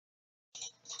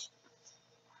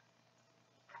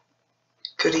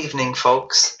Good evening,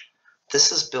 folks.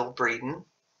 This is Bill Breeden.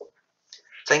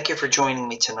 Thank you for joining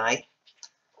me tonight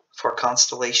for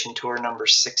Constellation Tour number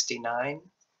 69.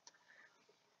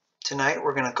 Tonight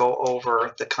we're going to go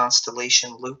over the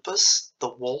constellation Lupus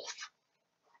the Wolf.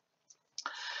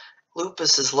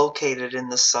 Lupus is located in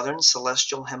the southern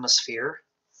celestial hemisphere,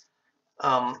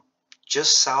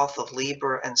 just south of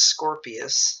Libra and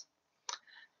Scorpius,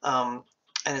 and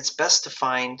it's best to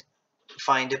find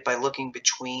it by looking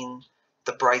between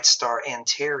the bright star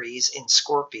Antares in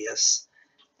Scorpius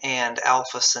and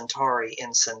Alpha Centauri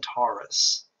in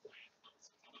Centaurus.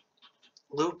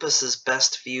 Lupus is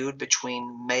best viewed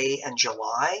between May and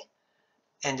July,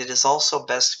 and it is also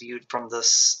best viewed from the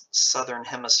southern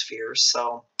hemisphere.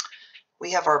 So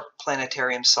we have our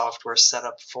planetarium software set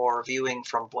up for viewing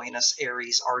from Buenos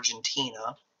Aires,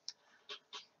 Argentina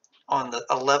on the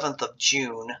 11th of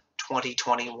June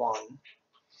 2021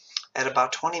 at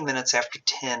about 20 minutes after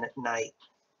 10 at night.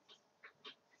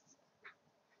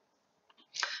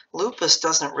 Lupus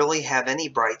doesn't really have any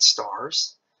bright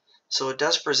stars, so it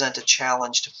does present a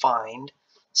challenge to find.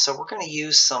 So we're going to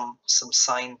use some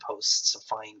signposts to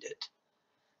find it.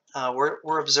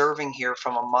 We're observing here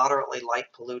from a moderately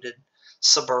light polluted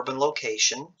suburban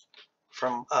location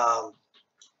from the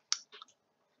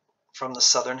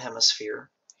southern hemisphere,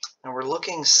 and we're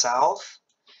looking south,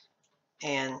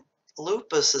 and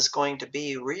Lupus is going to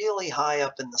be really high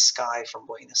up in the sky from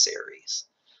Buenos Aires.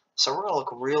 So we're going to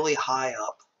look really high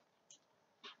up,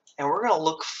 and we're going to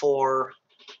look for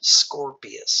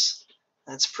Scorpius.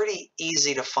 And it's pretty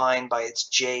easy to find by its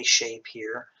J shape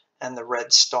here and the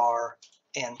red star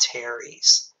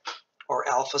Antares or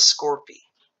Alpha Scorpii.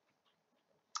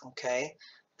 Okay,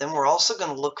 then we're also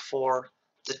going to look for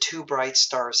the two bright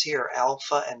stars here,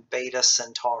 Alpha and Beta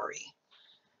Centauri.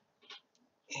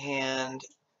 And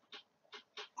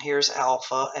here's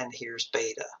Alpha and here's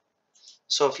Beta.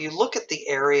 So if you look at the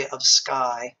area of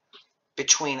sky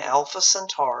between Alpha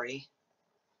Centauri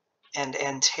and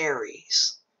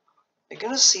Antares, you're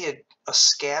going to see a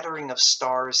scattering of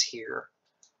stars here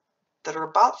that are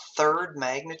about third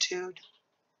magnitude.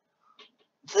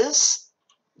 This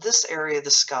area of the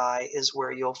sky is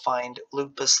where you'll find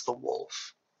Lupus the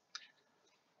Wolf.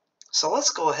 So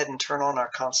let's go ahead and turn on our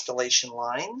constellation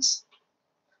lines.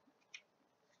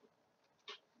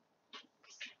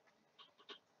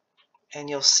 And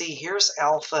you'll see here's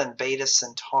Alpha and Beta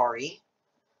Centauri.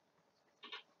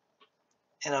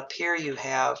 And up here you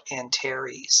have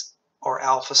Antares, or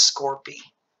Alpha Scorpii.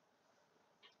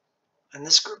 And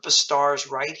this group of stars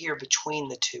right here between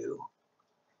the two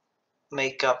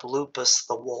make up Lupus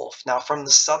the Wolf. Now from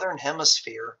the southern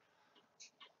hemisphere,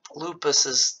 Lupus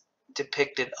is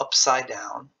depicted upside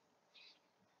down.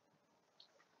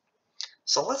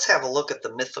 So let's have a look at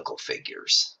the mythical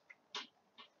figures.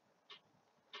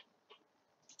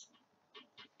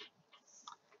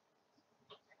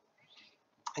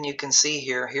 And you can see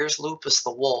here's Lupus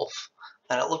the Wolf,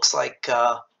 and it looks like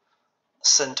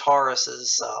Centaurus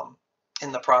is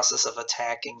in the process of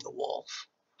attacking the wolf,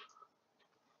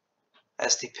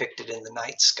 as depicted in the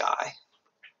night sky.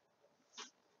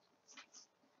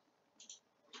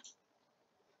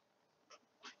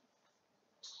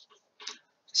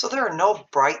 So there are no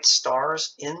bright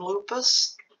stars in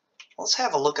Lupus. Let's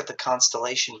have a look at the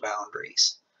constellation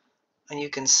boundaries. And you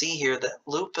can see here that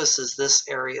Lupus is this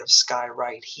area of sky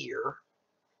right here,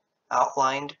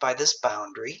 outlined by this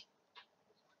boundary.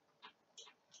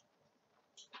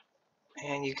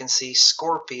 And you can see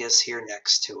Scorpius here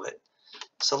next to it.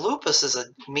 So Lupus is a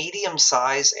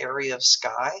medium-sized area of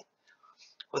sky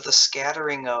with a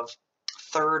scattering of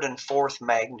third and fourth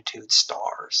magnitude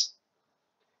stars.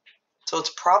 So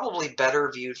it's probably better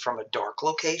viewed from a dark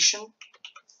location.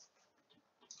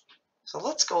 So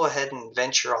let's go ahead and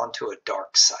venture onto a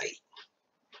dark site.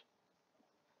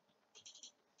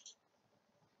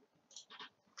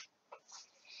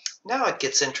 Now it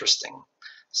gets interesting.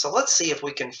 So let's see if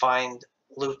we can find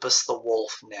Lupus the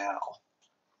Wolf now.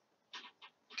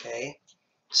 Okay,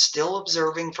 still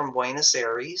observing from Buenos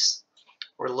Aires.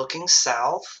 We're looking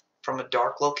south from a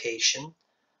dark location,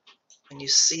 and you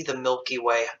see the Milky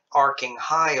Way arcing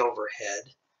high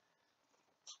overhead.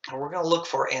 And we're going to look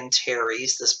for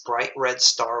Antares, this bright red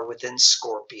star within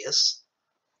Scorpius.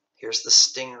 Here's the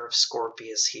stinger of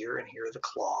Scorpius here, and here are the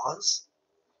claws.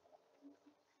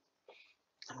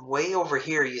 And way over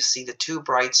here you see the two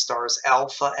bright stars,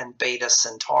 Alpha and Beta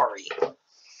Centauri.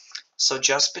 So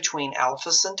just between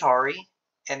Alpha Centauri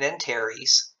and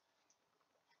Antares,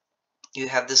 you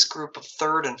have this group of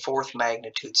third and fourth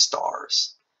magnitude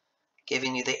stars,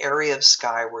 giving you the area of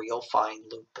sky where you'll find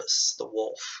Lupus the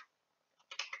Wolf.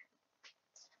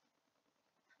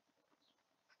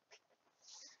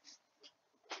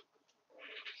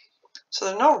 So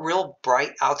there are no real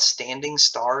bright, outstanding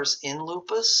stars in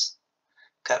Lupus.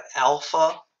 Got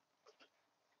Alpha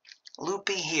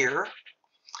Lupi here.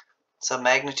 It's a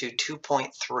magnitude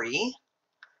 2.3.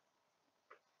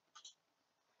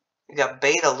 You got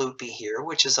Beta Lupi here,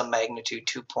 which is a magnitude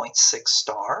 2.6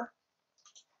 star.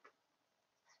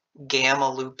 Gamma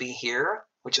Lupi here,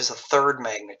 which is a third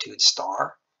magnitude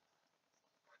star.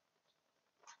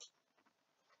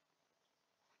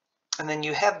 And then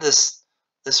you have this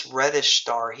reddish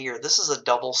star here. This is a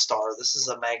double star. This is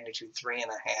a magnitude 3.5.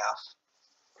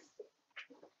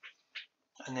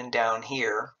 And then down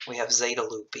here we have Zeta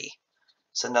Lupi.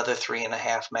 It's another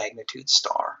 3.5 magnitude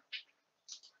star.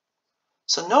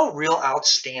 So no real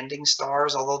outstanding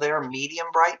stars, although they are medium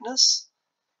brightness.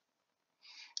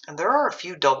 And there are a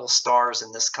few double stars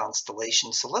in this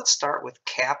constellation. So let's start with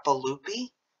Kappa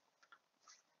Lupi.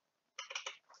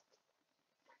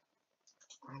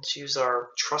 Let's use our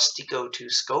trusty go-to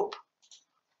scope.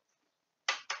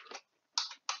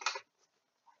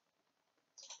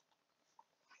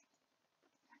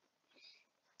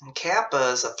 And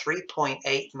Kappa is a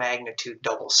 3.8 magnitude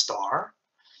double star.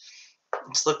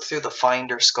 Let's look through the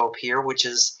finder scope here, which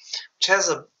has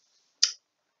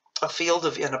a field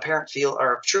of an apparent field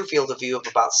or a true field of view of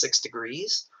about 6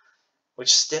 degrees,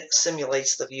 which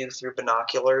simulates the view through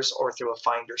binoculars or through a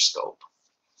finder scope.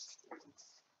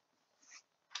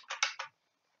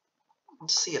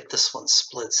 Let's see if this one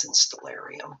splits in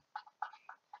Stellarium.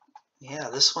 Yeah,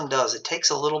 this one does. It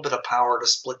takes a little bit of power to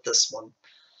split this one.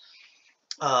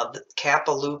 The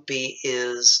Kappa Lupi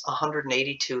is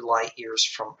 182 light years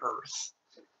from Earth.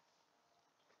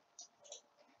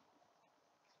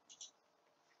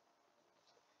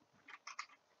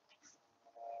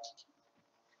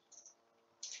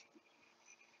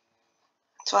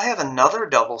 So I have another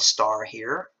double star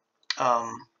here, Xi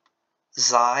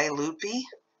Lupi.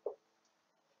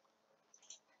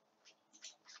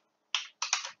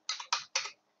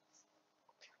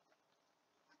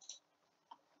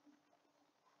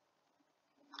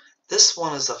 This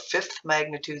one is a 5th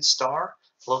magnitude star,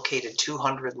 located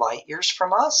 200 light years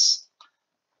from us.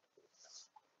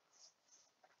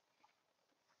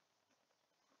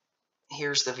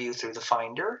 Here's the view through the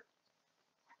finder.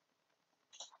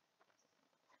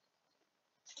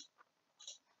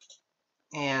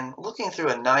 And looking through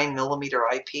a 9mm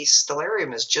eyepiece,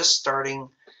 Stellarium is just starting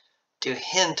to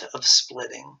hint of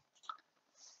splitting.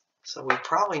 So we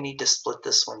probably need to split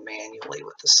this one manually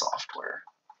with the software.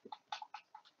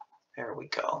 There we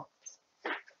go.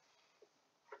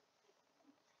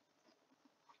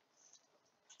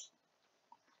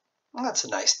 Well, that's a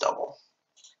nice double.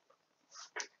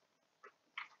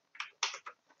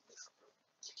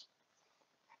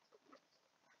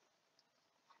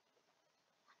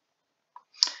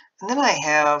 And then I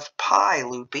have Pi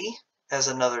Lupi as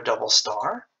another double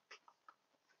star.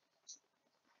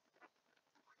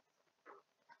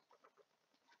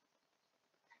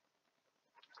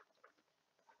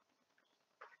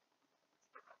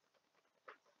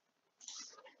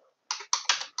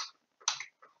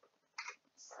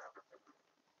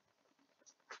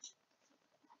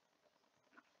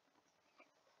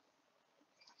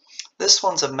 This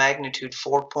one's a magnitude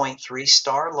 4.3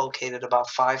 star located about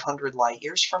 500 light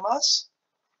years from us.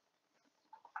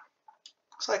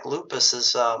 Looks like Lupus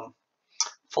is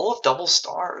full of double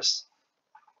stars.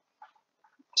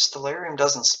 Stellarium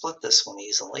doesn't split this one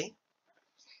easily.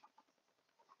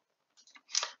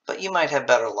 But you might have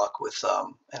better luck with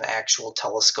an actual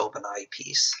telescope and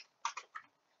eyepiece.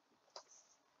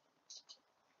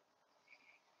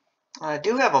 I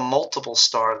do have a multiple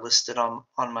star listed on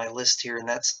my list here, and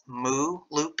that's Mu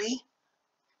Lupi.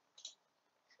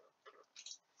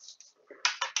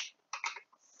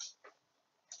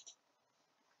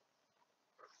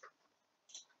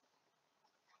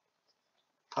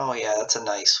 Oh yeah, that's a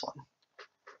nice one.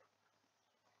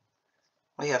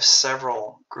 We have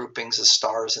several groupings of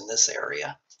stars in this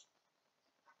area.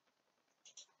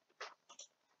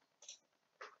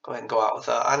 Go ahead and go out with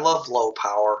I love low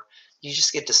power. You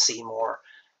just get to see more.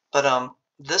 But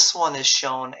this one is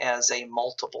shown as a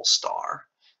multiple star.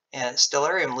 And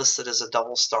Stellarium listed as a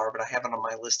double star, but I have it on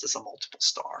my list as a multiple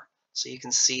star. So you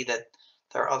can see that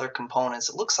there are other components.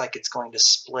 It looks like it's going to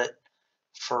split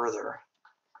further.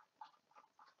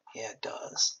 Yeah, it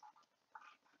does.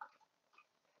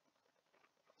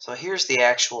 So here's the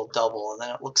actual double, and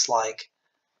then it looks like,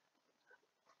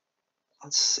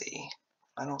 let's see,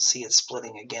 I don't see it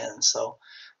splitting again, so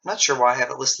I'm not sure why I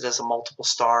have it listed as a multiple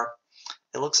star.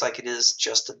 It looks like it is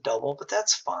just a double, but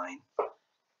that's fine.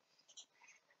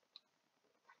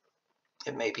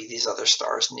 It may be these other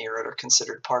stars near it are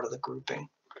considered part of the grouping.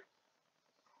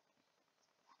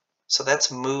 So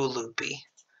that's Mu Lupi.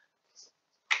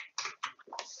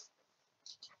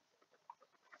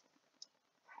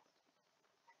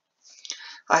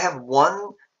 I have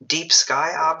one deep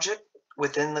sky object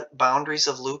within the boundaries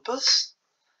of Lupus,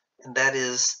 and that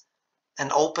is an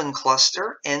open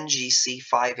cluster, NGC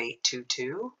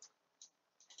 5822.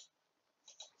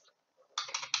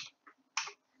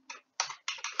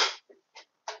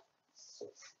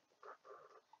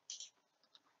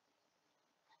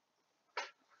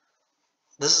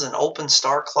 This is an open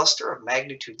star cluster of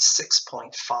magnitude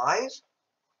 6.5.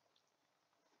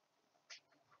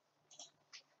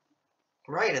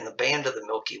 Right in the band of the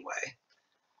Milky Way.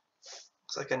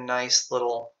 Looks like a nice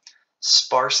little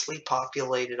sparsely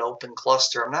populated open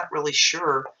cluster. I'm not really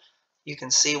sure. You can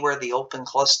see where the open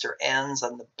cluster ends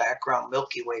and the background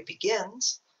Milky Way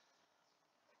begins,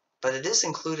 but it is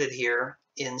included here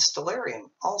in Stellarium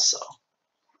also.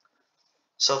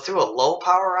 So through a low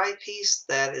power eyepiece,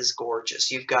 that is gorgeous.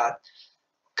 You've got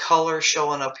color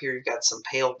showing up here. You've got some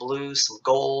pale blue, some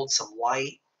gold, some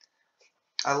white.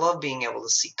 I love being able to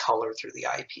see color through the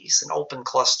eyepiece, and open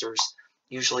clusters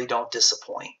usually don't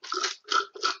disappoint.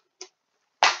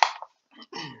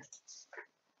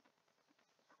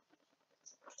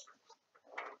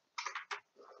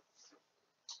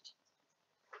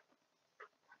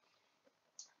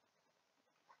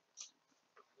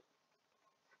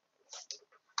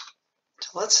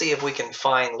 So let's see if we can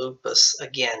find Lupus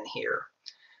again here.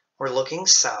 We're looking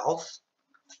south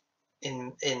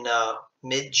in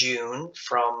mid-June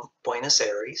from Buenos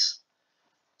Aires.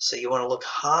 So you want to look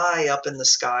high up in the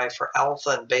sky for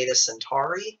Alpha and Beta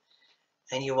Centauri,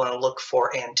 and you want to look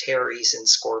for Antares and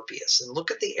Scorpius, and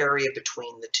look at the area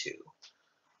between the two.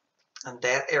 And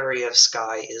that area of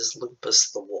sky is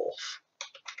Lupus the Wolf.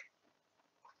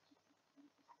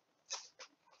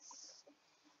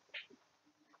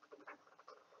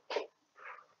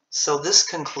 So this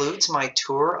concludes my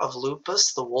tour of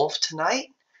Lupus the Wolf tonight.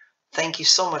 Thank you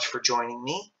so much for joining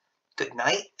me. Good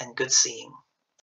night and good seeing.